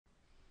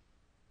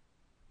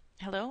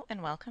Hello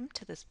and welcome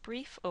to this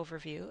brief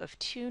overview of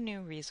two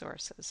new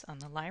resources on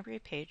the library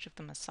page of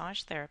the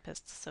Massage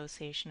Therapists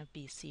Association of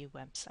BC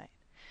website.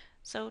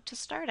 So to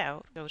start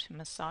out, go to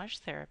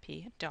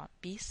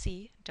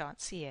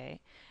massagetherapy.bc.ca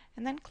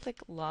and then click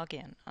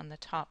Login on the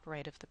top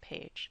right of the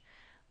page.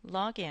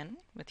 Log in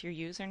with your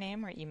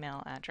username or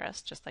email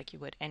address, just like you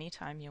would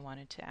anytime you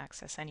wanted to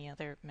access any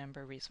other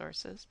member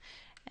resources,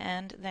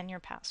 and then your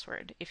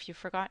password. If you've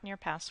forgotten your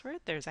password,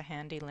 there's a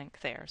handy link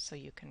there so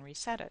you can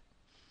reset it.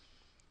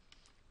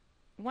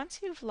 Once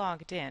you've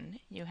logged in,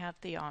 you have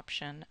the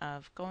option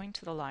of going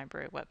to the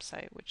library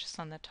website, which is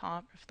on the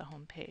top of the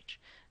home page.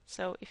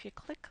 So if you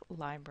click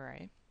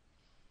Library,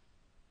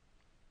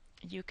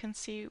 you can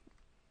see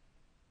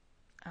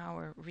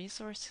our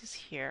resources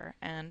here,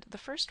 and the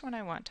first one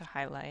I want to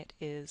highlight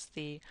is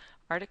the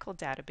article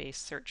database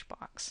search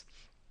box.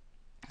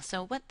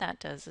 So what that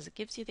does is it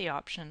gives you the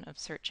option of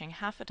searching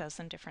half a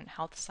dozen different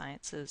health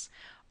sciences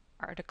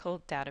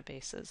article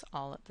databases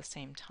all at the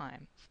same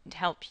time to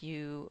help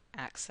you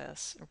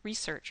access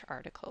research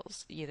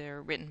articles,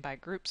 either written by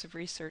groups of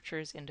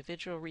researchers,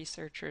 individual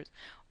researchers,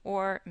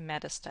 or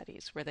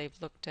meta-studies where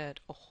they've looked at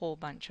a whole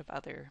bunch of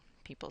other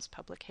people's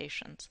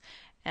publications.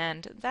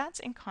 And that's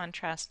in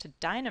contrast to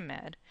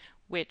Dynamed,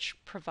 which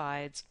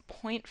provides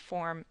point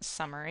form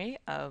summary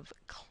of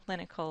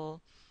clinical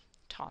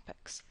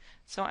topics.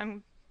 So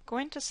I'm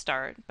going to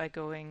start by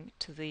going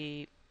to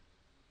the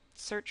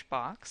search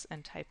box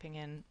and typing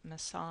in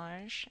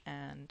massage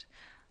and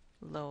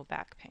low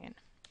back pain.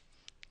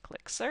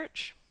 Click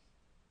search.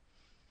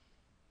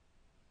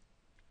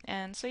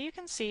 And so you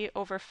can see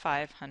over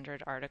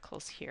 500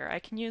 articles here. I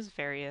can use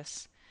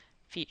various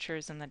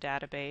features in the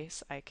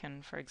database. I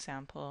can, for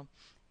example,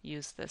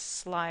 use this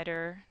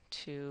slider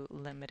to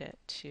limit it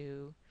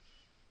to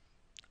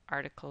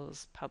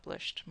articles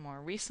published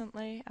more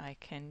recently. I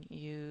can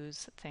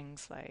use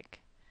things like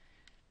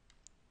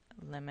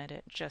limit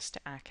it just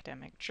to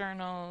academic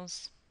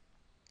journals.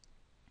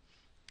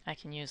 I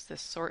can use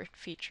this sort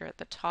feature at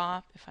the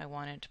top if I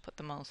wanted to put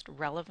the most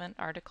relevant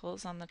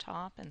articles on the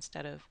top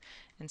instead of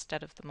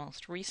the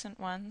most recent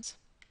ones.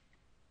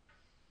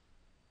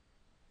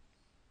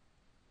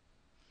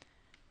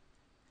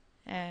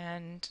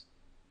 And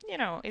you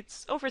know,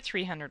 it's over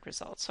 300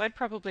 results, so I'd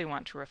probably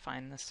want to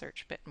refine the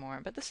search a bit more,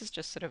 but this is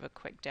just sort of a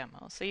quick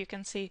demo. So you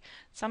can see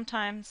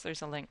sometimes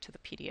there's a link to the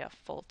PDF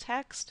full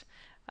text.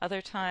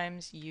 Other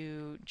times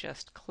you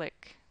just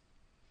click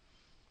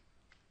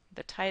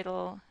the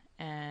title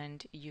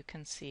and you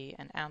can see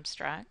an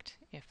abstract.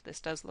 If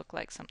this does look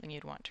like something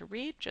you'd want to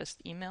read,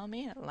 just email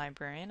me at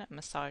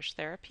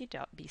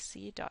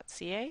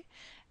librarian@massagetherapy.bc.ca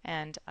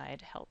and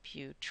I'd help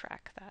you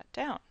track that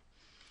down.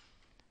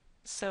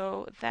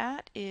 So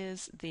that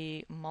is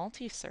the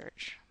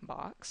multi-search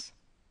box.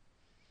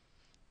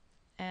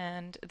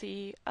 And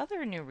the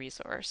other new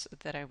resource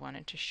that I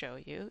wanted to show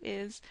you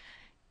is,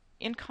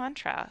 in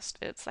contrast,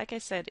 it's like I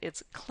said,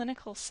 it's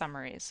clinical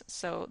summaries.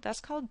 So that's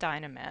called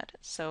Dynamed.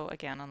 So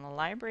again, on the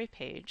library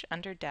page,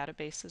 under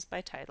databases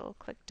by title,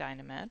 click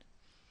Dynamed.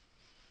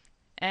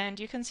 And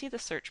you can see the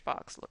search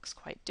box looks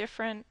quite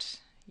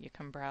different. You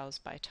can browse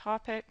by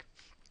topic.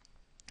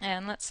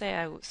 And let's say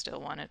I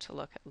still wanted to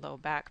look at low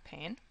back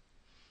pain.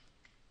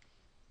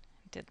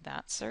 Did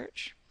that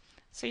search.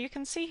 So you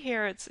can see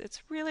here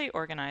it's really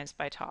organized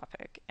by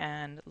topic,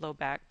 and low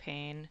back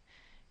pain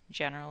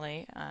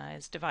generally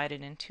is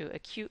divided into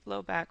acute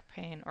low back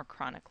pain or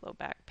chronic low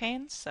back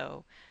pain.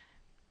 So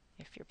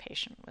if your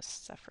patient was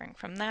suffering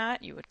from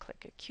that, you would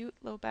click acute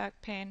low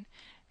back pain,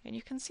 and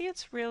you can see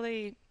it's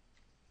really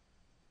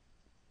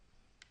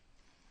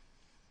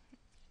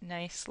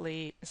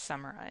nicely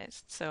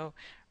summarized. So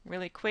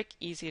really quick,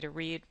 easy to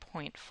read,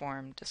 point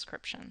form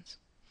descriptions.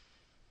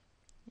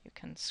 You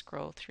can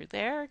scroll through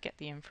there, get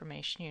the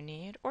information you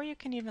need, or you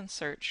can even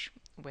search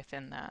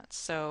within that.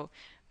 So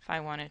if I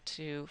wanted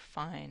to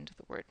find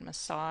the word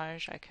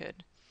massage, I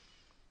could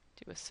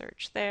do a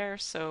search there.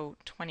 So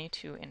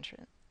 22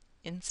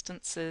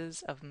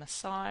 instances of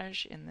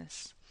massage in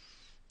this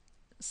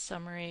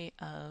summary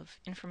of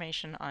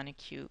information on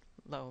acute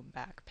low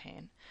back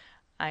pain.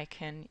 I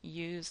can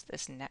use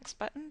this next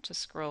button to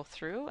scroll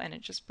through, and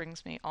it just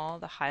brings me all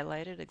the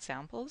highlighted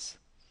examples,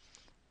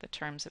 the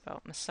terms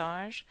about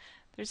massage.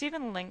 There's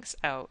even links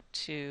out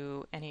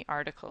to any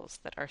articles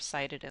that are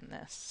cited in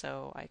this,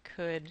 so I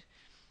could,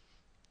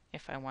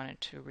 if I wanted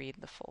to read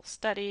the full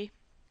study,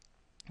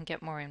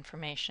 get more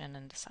information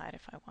and decide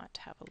if I want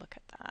to have a look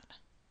at that.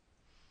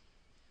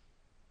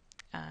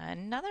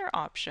 Another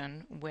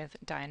option with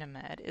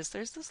Dynamed is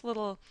there's this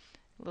little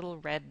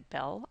red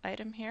bell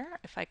item here.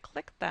 If I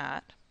click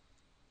that,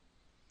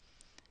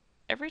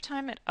 every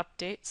time it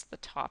updates the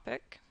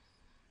topic,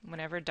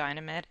 whenever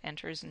Dynamed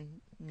enters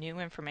new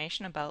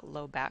information about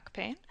low back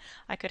pain,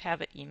 I could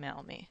have it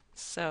email me.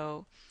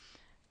 So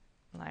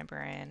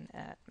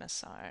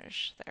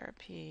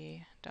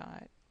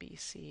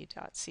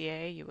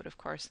librarian@massagetherapy.bc.ca. You would of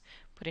course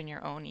put in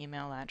your own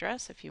email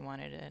address if you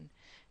wanted it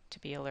to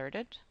be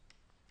alerted,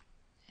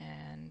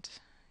 and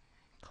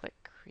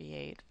click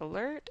create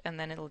alert, and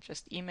then it'll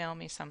just email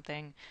me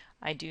something.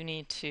 I do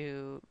need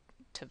to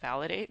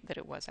validate that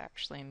it was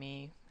actually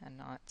me and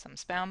not some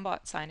spam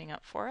bot signing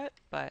up for it,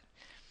 but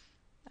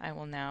I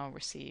will now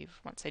receive,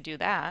 once I do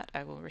that,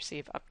 I will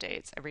receive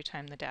updates every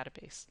time the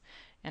database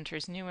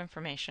enters new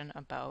information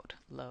about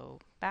low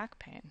back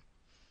pain.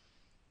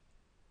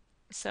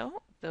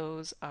 So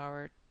those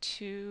are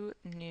two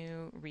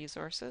new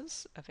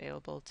resources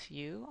available to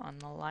you on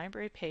the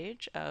library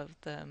page of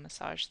the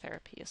Massage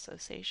Therapy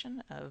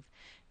Association of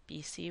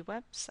BC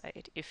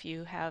website. If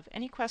you have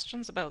any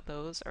questions about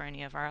those or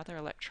any of our other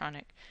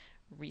electronic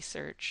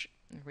research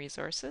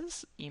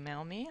resources,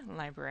 email me,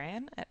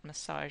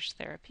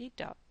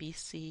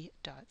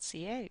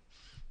 librarian@massagetherapy.bc.ca.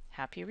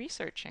 Happy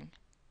researching!